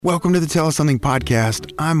Welcome to the Tell Us Something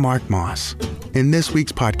podcast. I'm Mark Moss. In this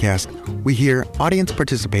week's podcast, we hear audience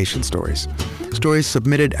participation stories. Stories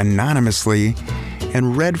submitted anonymously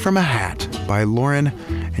and read from a hat by Lauren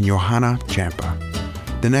and Johanna Champa.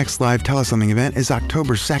 The next live Tell Us Something event is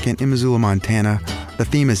October 2nd in Missoula, Montana. The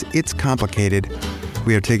theme is It's Complicated.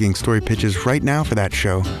 We are taking story pitches right now for that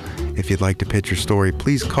show. If you'd like to pitch your story,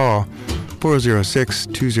 please call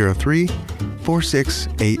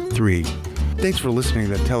 406-203-4683. Thanks for listening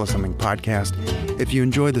to the Tell Us Something podcast. If you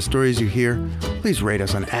enjoy the stories you hear, please rate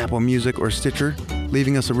us on Apple Music or Stitcher.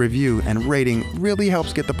 Leaving us a review and rating really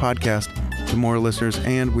helps get the podcast to more listeners,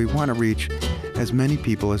 and we want to reach as many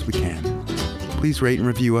people as we can. Please rate and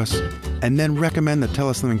review us, and then recommend the Tell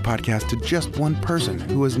Us Something podcast to just one person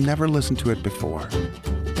who has never listened to it before.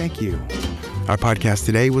 Thank you. Our podcast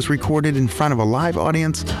today was recorded in front of a live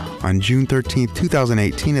audience on June 13th,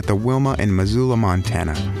 2018 at the Wilma in Missoula,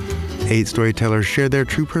 Montana. 8 storytellers shared their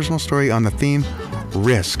true personal story on the theme,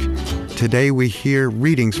 Risk. Today we hear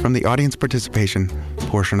readings from the audience participation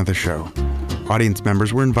portion of the show. Audience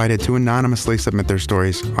members were invited to anonymously submit their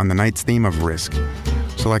stories on the night's theme of Risk.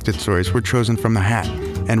 Selected stories were chosen from the hat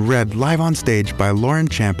and read live on stage by Lauren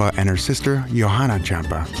Champa and her sister, Johanna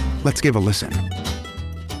Champa. Let's give a listen.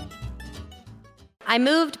 I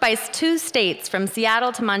moved by 2 states from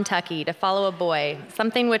Seattle to Montucky to follow a boy,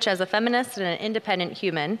 something which as a feminist and an independent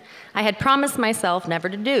human, I had promised myself never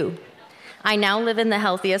to do. I now live in the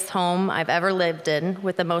healthiest home I've ever lived in,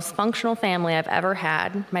 with the most functional family I've ever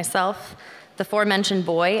had, myself, the aforementioned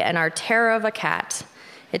boy, and our terror of a cat.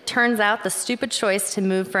 It turns out the stupid choice to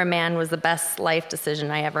move for a man was the best life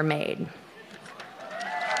decision I ever made.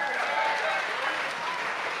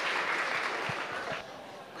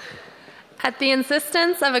 At the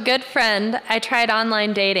insistence of a good friend, I tried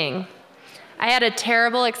online dating. I had a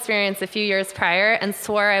terrible experience a few years prior and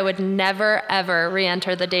swore I would never, ever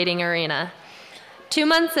re-enter the dating arena. 2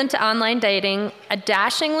 months into online dating, a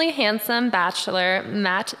dashingly handsome bachelor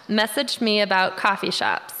messaged me about coffee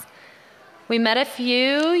shops. We met a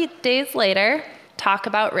few days later, talk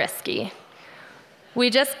about risky. We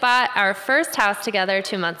just bought our first house together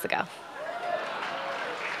 2 months ago.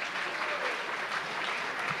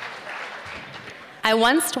 I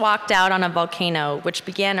once walked out on a volcano, which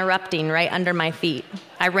began erupting right under my feet.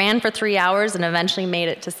 I ran for 3 hours and eventually made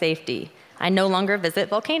it to safety. I no longer visit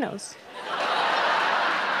volcanoes.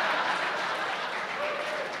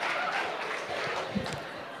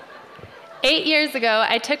 Eight years ago,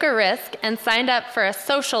 I took a risk and signed up for a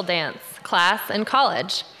social dance class in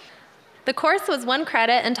college. The course was 1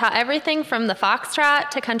 credit and taught everything from the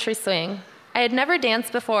foxtrot to country swing. I had never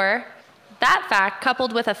danced before. That fact,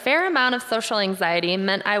 coupled with a fair amount of social anxiety,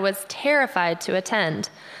 meant I was terrified to attend.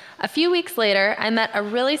 A few weeks later, I met a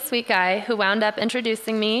really sweet guy who wound up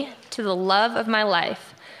introducing me to the love of my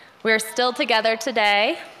life. We are still together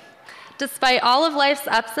today. Despite all of life's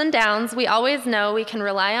ups and downs, we always know we can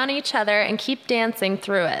rely on each other and keep dancing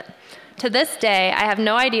through it. To this day, I have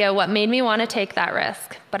no idea what made me want to take that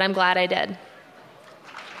risk, but I'm glad I did.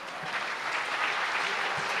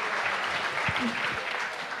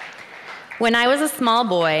 When I was a small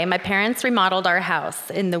boy, my parents remodeled our house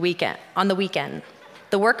on the weekend.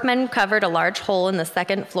 The workmen covered a large hole in the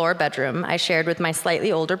second-floor bedroom I shared with my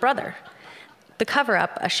slightly older brother. The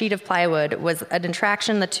cover-up, a sheet of plywood, was an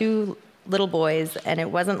attraction to the 2 little boys, and it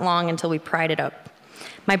wasn't long until we pried it up.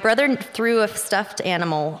 My brother threw a stuffed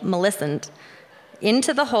animal, Millicent,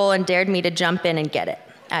 into the hole and dared me to jump in and get it.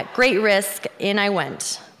 At great risk, in I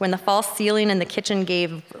went. When the false ceiling in the kitchen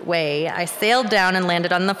gave way, I sailed down and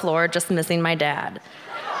landed on the floor, just missing my dad.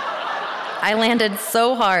 I landed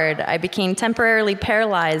so hard, I became temporarily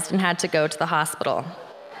paralyzed and had to go to the hospital.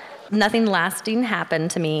 Nothing lasting happened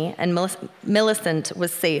to me, and Millicent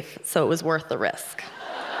was safe, so it was worth the risk.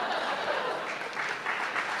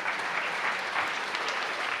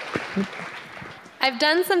 I've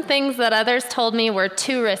done some things that others told me were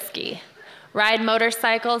too risky. Ride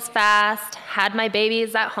motorcycles fast, had my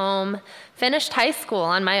babies at home, finished high school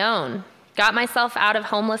on my own, got myself out of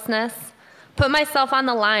homelessness, put myself on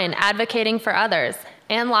the line advocating for others,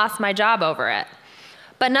 and lost my job over it.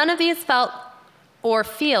 But none of these felt or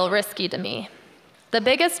feel risky to me. The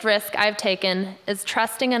biggest risk I've taken is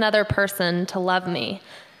trusting another person to love me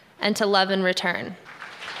and to love in return.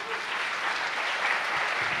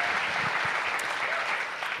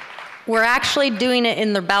 We're actually doing it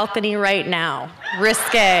in the balcony right now.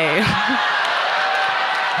 Risque.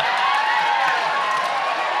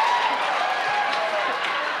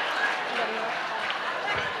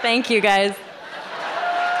 Thank you, guys.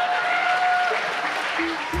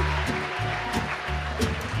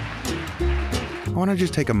 I want to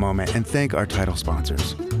just take a moment and thank our title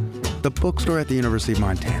sponsors. the bookstore at the University of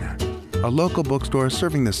Montana, a local bookstore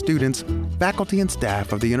serving the students, faculty, and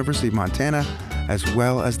staff of the University of Montana, as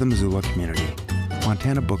well as the Missoula community.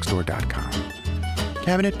 MontanaBookstore.com.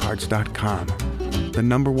 CabinetParts.com. The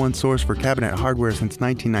 #1 source for cabinet hardware since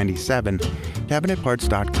 1997,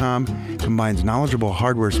 CabinetParts.com combines knowledgeable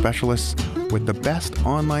hardware specialists with the best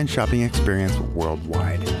online shopping experience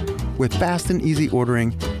worldwide. With fast and easy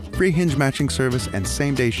ordering, free hinge matching service, and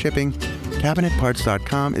same-day shipping,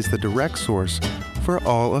 CabinetParts.com is the direct source for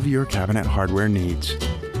all of your cabinet hardware needs.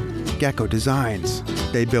 Gecko Designs.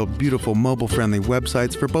 They build beautiful mobile-friendly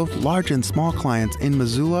websites for both large and small clients in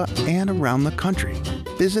Missoula and around the country.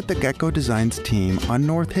 Visit the Gecko Designs team on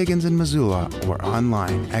North Higgins in Missoula or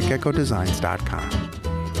online at geckodesigns.com.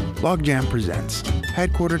 Logjam Presents.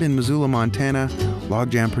 Headquartered in Missoula, Montana,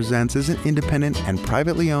 Logjam Presents is an independent and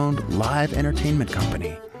privately owned live entertainment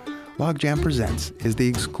company. Logjam Presents is the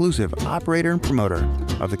exclusive operator and promoter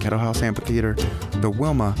of the Kettle House Amphitheater, the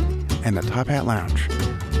Wilma, and the Top Hat Lounge.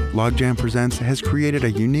 Logjam Presents has created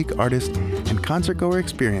a unique artist and concertgoer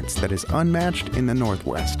experience that is unmatched in the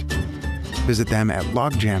Northwest. Visit them at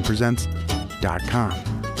logjampresents.com.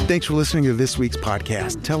 Thanks for listening to this week's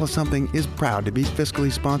podcast. Tell Us Something is proud to be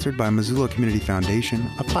fiscally sponsored by Missoula Community Foundation,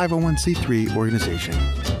 a 501c3 organization.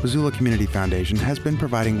 Missoula Community Foundation has been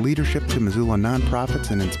providing leadership to Missoula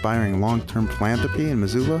nonprofits and inspiring long-term philanthropy in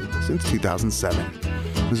Missoula since 2007.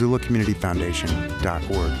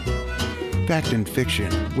 MissoulaCommunityFoundation.org. Fact and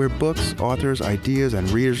Fiction, where books, authors, ideas, and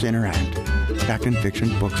readers interact.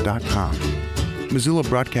 FactandFictionBooks.com. Missoula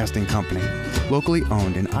Broadcasting Company, locally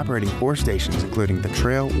owned and operating 4 stations, including The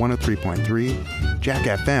Trail 103.3, Jack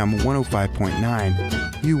FM 105.9,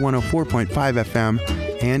 U104.5 FM,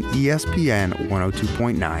 and ESPN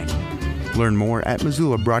 102.9. Learn more at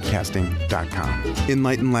MissoulaBroadcasting.com.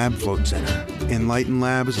 Enlighten Lab Float Center. Enlighten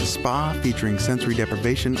Lab is a spa featuring sensory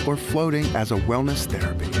deprivation or floating as a wellness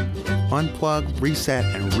therapy. Unplug, reset,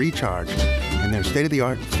 and recharge in their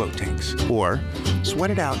state-of-the-art float tanks, or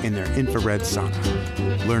sweat it out in their infrared sauna.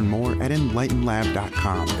 Learn more at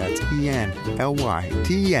enlightenlab.com. That's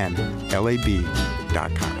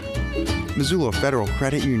ENLYTENLAB.com. Missoula Federal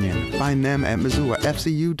Credit Union. Find them at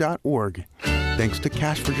MissoulaFCU.org. Thanks to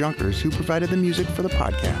Cash for Junkers, who provided the music for the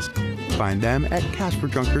podcast. Find them at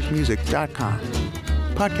CashForJunkersMusic.com.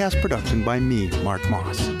 Podcast production by me, Mark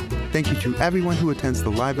Moss. Thank you to everyone who attends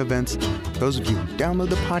the live events, those of you who download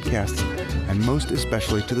the podcasts, and most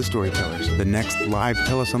especially to the storytellers. The next live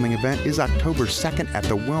Tell Us Something event is October 2nd at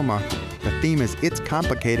the Wilma. The theme is It's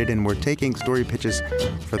Complicated, and we're taking story pitches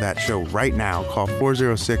for that show right now. Call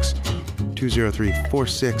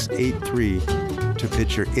 406-203-4683 to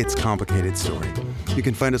pitch your It's Complicated story. You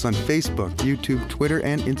can find us on Facebook, YouTube, Twitter,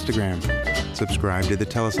 and Instagram. Subscribe to the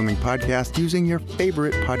Tell Us Something podcast using your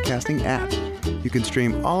favorite podcasting app. You can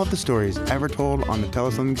stream all of the stories ever told on the Tell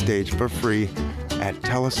Us Something stage for free at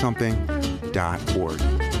tellussomething.org.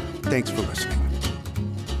 Thanks for listening.